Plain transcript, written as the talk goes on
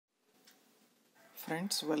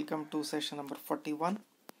Friends, welcome to session number 41,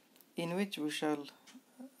 in which we shall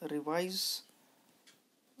revise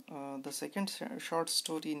the second short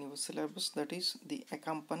story in your syllabus, that is The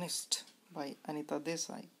Accompanist by Anita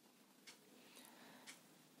Desai.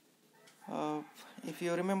 If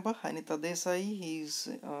you remember, Anita Desai is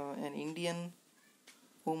an Indian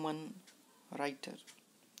woman writer,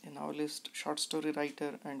 a novelist, short story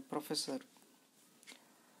writer and professor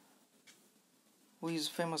who is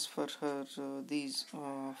famous for her these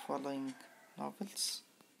following novels.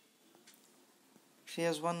 She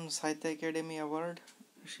has won Sahitya Academy Award,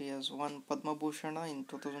 she has won Padma Bhushana in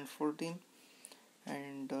 2014,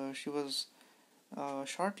 and she was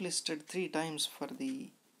shortlisted 3 times for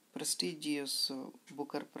the prestigious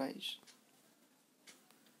Booker Prize.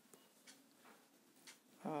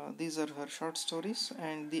 These are her short stories,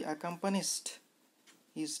 and The Accompanist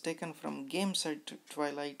is taken from Games at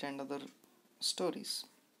Twilight and other stories.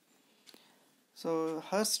 So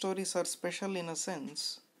her stories are special in a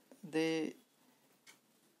sense. They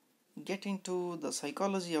get into the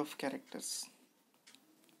psychology of characters.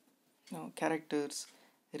 Characters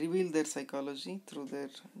reveal their psychology through their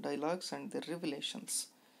dialogues and their revelations,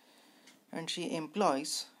 and she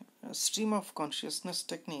employs a stream of consciousness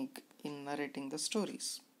technique in narrating the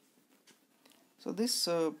stories. So this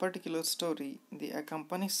particular story, The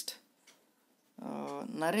Accompanist,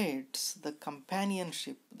 narrates the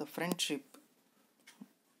companionship, the friendship,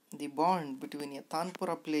 the bond between a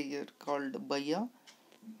Tanpura player called Bhaiya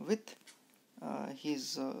with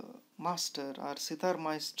his master or sitar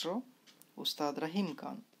maestro Ustad Rahim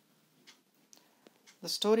Khan. The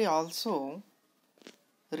story also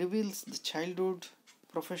reveals the childhood,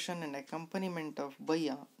 profession and accompaniment of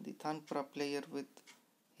Bhaiya, the Tanpura player, with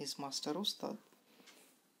his master Ustad.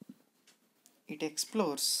 It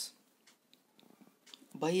explores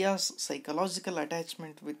Bhaiya's psychological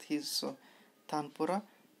attachment with his Tanpura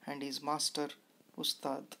and his master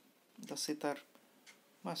Ustad, the sitar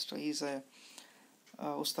master.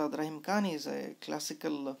 Ustad Rahim Khan is a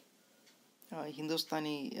classical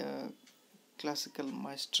Hindustani classical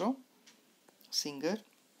maestro, singer.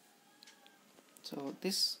 So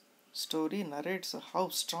this story narrates how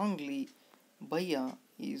strongly Bhaiya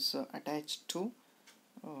is attached to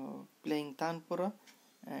playing Tanpura,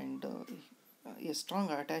 and a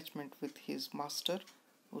strong attachment with his master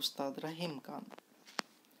Ustad Rahim Khan.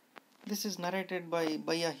 This is narrated by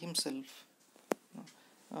Bhaiya himself.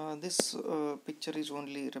 This picture is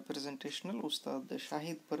only representational. Ustad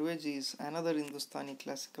Shahid Parvez is another Hindustani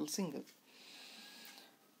classical singer.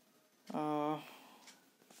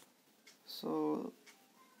 So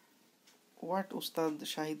what Ustad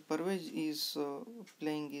Shahid Parvez is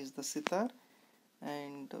playing is the sitar,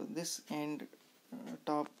 and this end,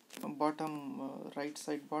 top, bottom, right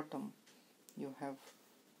side bottom, you have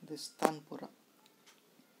this Tanpura.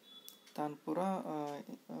 Tanpura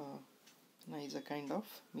is a kind of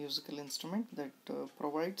musical instrument that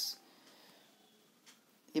provides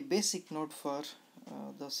a basic note for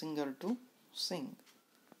the singer to sing.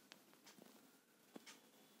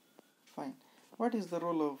 Fine. What is the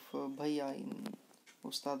role of Bhaiya in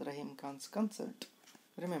Ustad Rahim Khan's concert?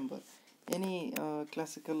 Remember, any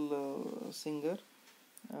classical singer,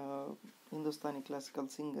 Hindustani classical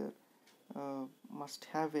singer, must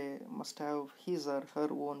have his or her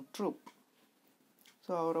own troupe.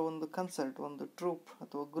 So ಅವರ ಒಂದು concert, ಒಂದು troupe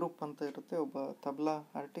ಅಥವಾ group ಅಂತ ಇರುತ್ತೆ. ಒಬ್ಬ tabla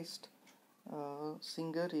artist,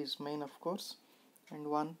 singer is mine of course, and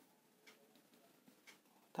one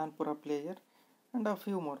Tanpura player and a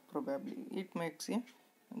few more probably. It makes a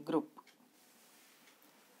group.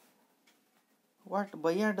 What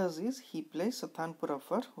Bhaiya does is he plays a Tanpura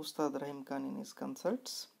for Ustad Rahim Khan in his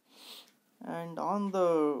concerts, and on the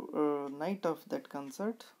night of that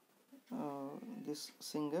concert, this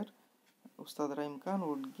singer Ustad Rahim Khan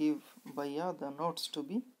would give Bhaiya the notes to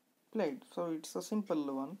be played. So it's a simple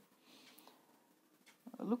one.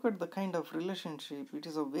 Look at the kind of relationship. It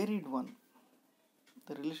is a varied one.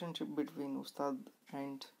 The relationship between Ustad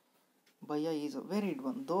and Bhaiya is a varied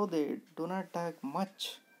one. Though they do not talk much,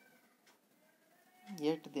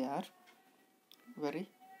 yet they are very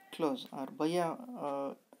close. Or Bhaiya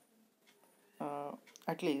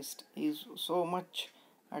at least is so much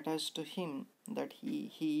attached to him that he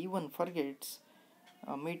even forgets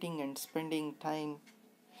meeting and spending time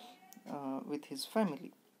with his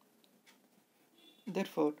family.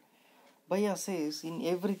 Therefore, Bhaiya says, in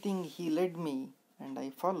everything he led me and I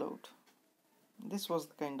followed. This was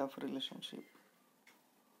the kind of relationship.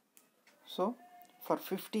 So, for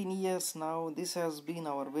 15 years now, this has been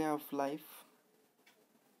our way of life.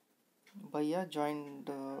 Bhaiya joined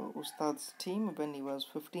Ustad's team when he was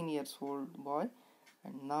 15 years old boy,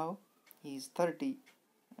 and now He is 30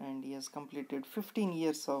 and he has completed 15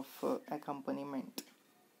 years of accompaniment.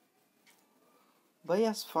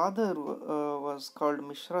 Bhaya's father was called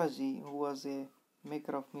Mishraji, who was a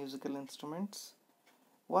maker of musical instruments.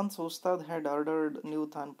 Once Ustad had ordered new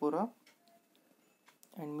Tanpura,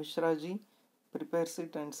 and Mishraji prepares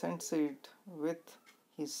it and sends it with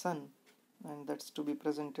his son, and that's to be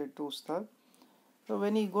presented to Ustad. So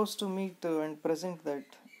when he goes to meet and present that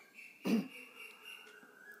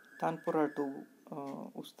Tanpura to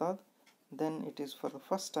Ustad, then it is for the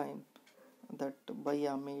first time that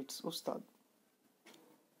Bhaiya meets Ustad.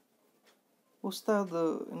 Ustad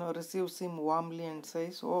receives him warmly and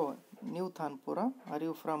says, "Oh, new Tanpura, are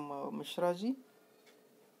you from Mishraji?"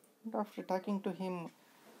 And after talking to him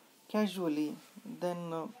casually, then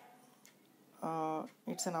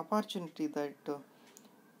it's an opportunity that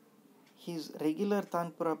his regular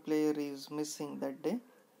Tanpura player is missing that day.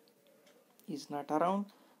 He's not around,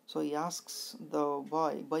 so he asks the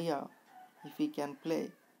boy, Bhaiya, if he can play.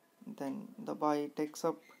 Then the boy takes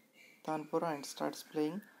up Tanpura and starts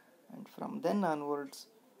playing, and from then onwards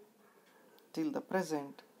till the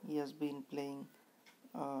present he has been playing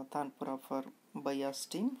Tanpura for Bhaiya's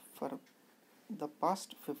team for the past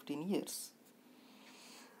 15 years.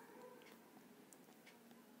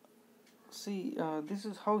 See, this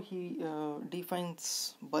is how he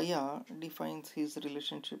Bhaiya defines his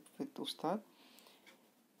relationship with Ustad.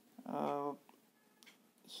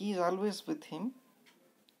 He is always with him,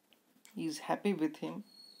 he is happy with him,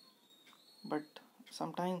 but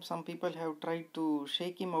sometimes some people have tried to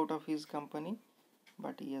shake him out of his company,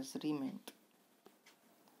 but he has remained.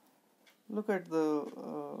 Look at the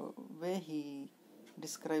way he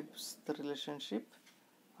describes the relationship.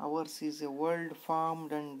 Ours is a world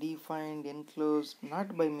formed and defined, enclosed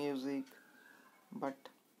not by music, but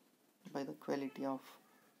by the quality of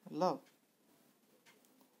love.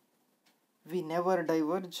 We never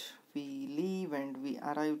diverge, we live and we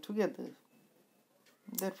arrive together.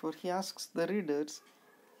 Therefore, he asks the readers,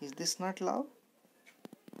 is this not love?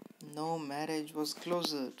 No marriage was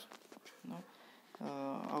closer. No?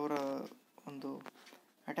 ಅವರ ಒಂದು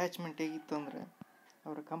attachment ಹೇಗಿತ್ತು ಅಂದರೆ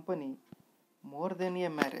ಅವರ company more than A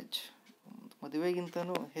marriage,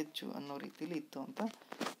 ಮದುವೆಗಿಂತನೂ ಹೆಚ್ಚು ಅನ್ನೋ ರೀತಿಯಲ್ಲಿ ಇತ್ತು ಅಂತ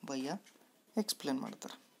ಭಯ್ಯ ಎಕ್ಸ್ಪ್ಲೇನ್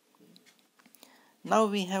ಮಾಡ್ತಾರೆ. Now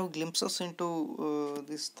we have glimpses into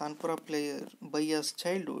this Tanpura player Bhaiya's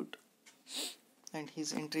childhood and his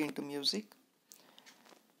entry into music.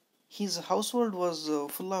 His household was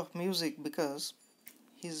full of music because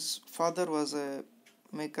his father was a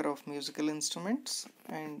maker of musical instruments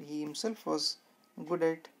and he himself was good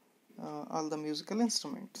at all the musical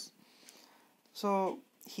instruments. So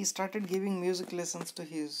he started giving music lessons to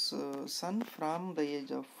his son from the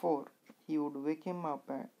age of 4. He would wake him up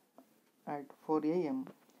at 4 a.m.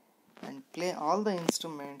 and play all the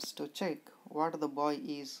instruments to check what the boy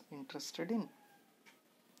is interested in.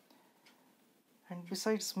 And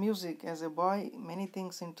besides music, as a boy, many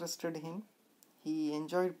things interested him. He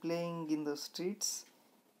enjoyed playing in the streets.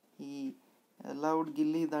 He loved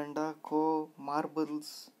gilli danda, kho, marbles,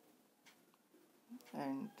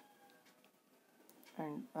 and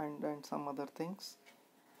some other things.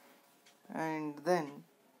 And then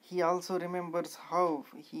he also remembers how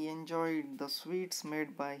he enjoyed the sweets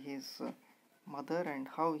made by his mother and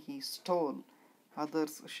how he stole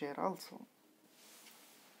others' share also.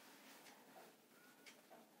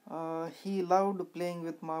 He loved playing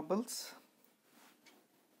with marbles,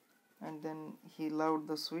 and then he loved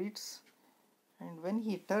the sweets. And when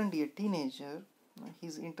he turned a teenager,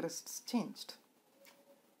 his interests changed.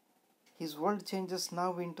 His world changes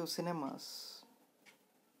now into cinemas.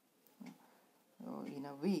 In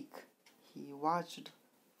a week, he watched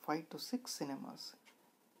 5 to 6 cinemas.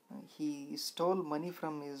 He stole money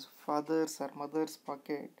from his father's or mother's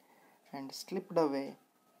pocket and slipped away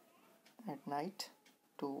at night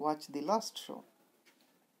to watch the last show.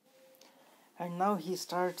 And now he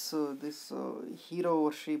starts this hero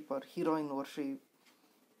worship or heroine worship.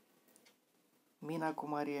 Meena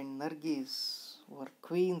Kumari and Nargis were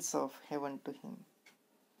queens of heaven to him.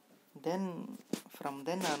 Then, from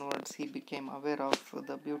then onwards, he became aware of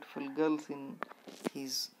the beautiful girls in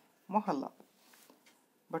his mohalla.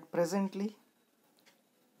 But presently,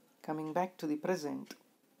 coming back to the present,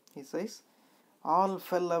 he says, all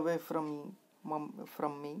fell away from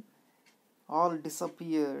me, all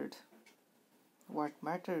disappeared. What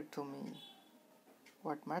mattered to me,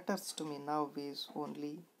 what matters to me now is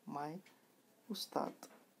only my Ustad.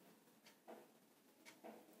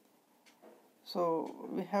 So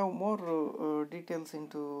we have more details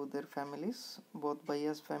into their families, both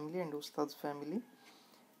Bhaiya's family and Ustad's family.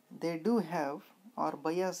 They do have, or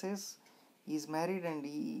Bhaiya says, He is married and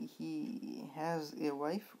he has a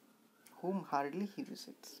wife whom hardly he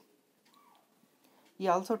visits. He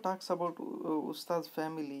also talks about Ustad's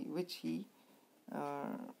family, which he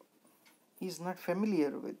uh, is not familiar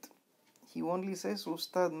with. He only says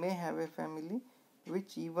Ustad may have a family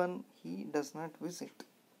which even he does not visit.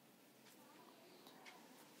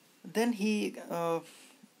 Then he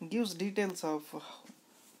gives details of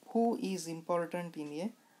who is important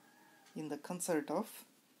in the concert of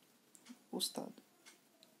Ustad.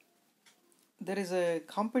 There is a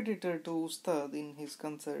competitor to Ustad in his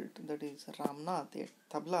concert, that is Ramnath, a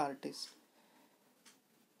tabla artist.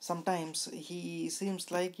 Sometimes he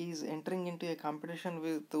seems like he is entering into a competition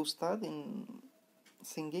with Ustad in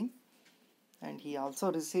singing, and he also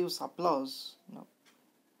receives applause,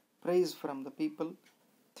 praise from the people,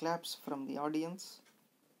 claps from the audience.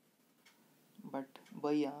 But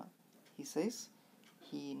Bhaiya, he says,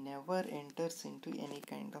 he never enters into any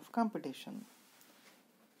kind of competition.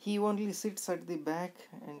 He only sits at the back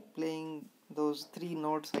and playing those 3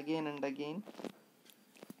 notes again and again,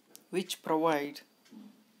 which provide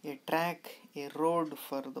a track, a road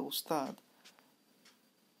for the Ustad.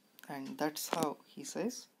 And that's how he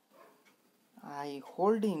says, I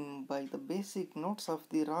hold him by the basic notes of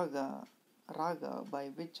the raga by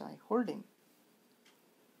which I hold him.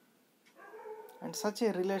 And such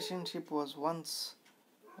a relationship was once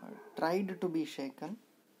tried to be shaken.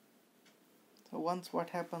 So once what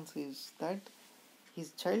happens is that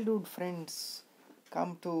his childhood friends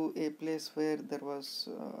come to a place where there was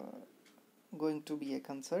going to be a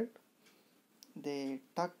concert. They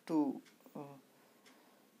talk to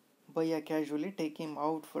Bhaiya casually, take him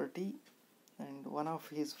out for tea, and one of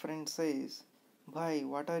his friends says, Bhai,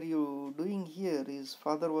 what are you doing here? His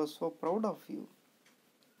father was so proud of you.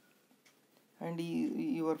 And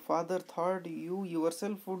your father thought you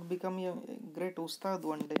yourself would become a great Ustad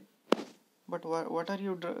one day. But what are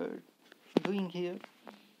you doing here?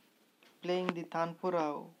 Playing the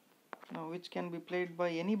Tanpura, which can be played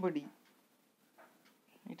by anybody.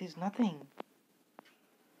 It is nothing,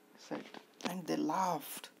 said. And they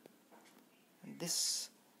laughed. And this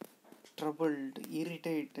troubled,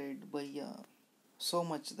 irritated Bhaiya so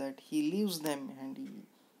much that he leaves them and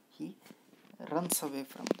he runs away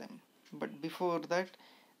from them. But before that,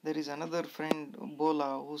 there is another friend,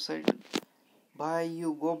 Bola, who said, Bhai,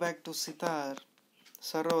 you go back to sitar,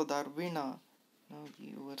 sarod or veena. Now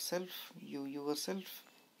you yourself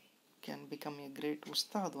can become a great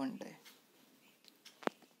Ustad one day.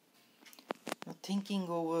 Now, thinking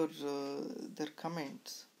over their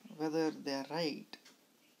comments, whether they are right,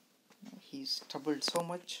 he's troubled so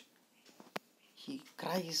much. He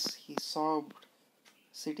cries, he sobbed,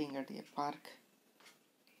 sitting at a park,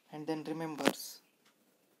 and then remembers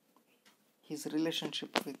his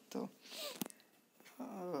relationship with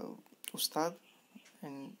Ustad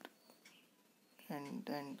and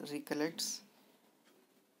recollects,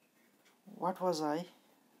 what was I?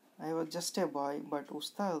 I was just a boy, but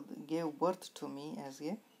Ustad gave birth to me as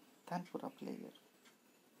a Tanpura player.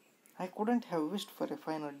 I couldn't have wished for a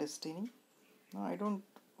finer destiny. No, I don't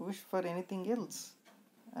wish for anything else.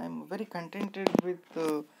 I am very contented with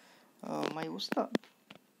my Ustad.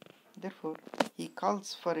 Therefore, he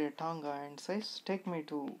calls for a tanga and says, take me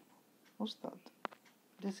to Ustad.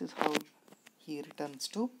 This is how he returns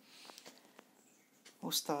to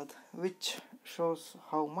Ustad, which shows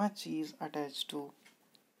how much he is attached to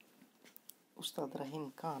Ustad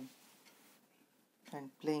Rahim Khan and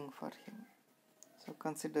playing for him. So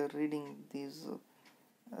consider reading these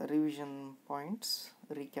revision points,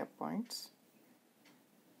 recap points.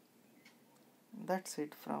 That's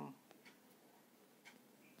it from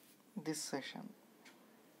this session.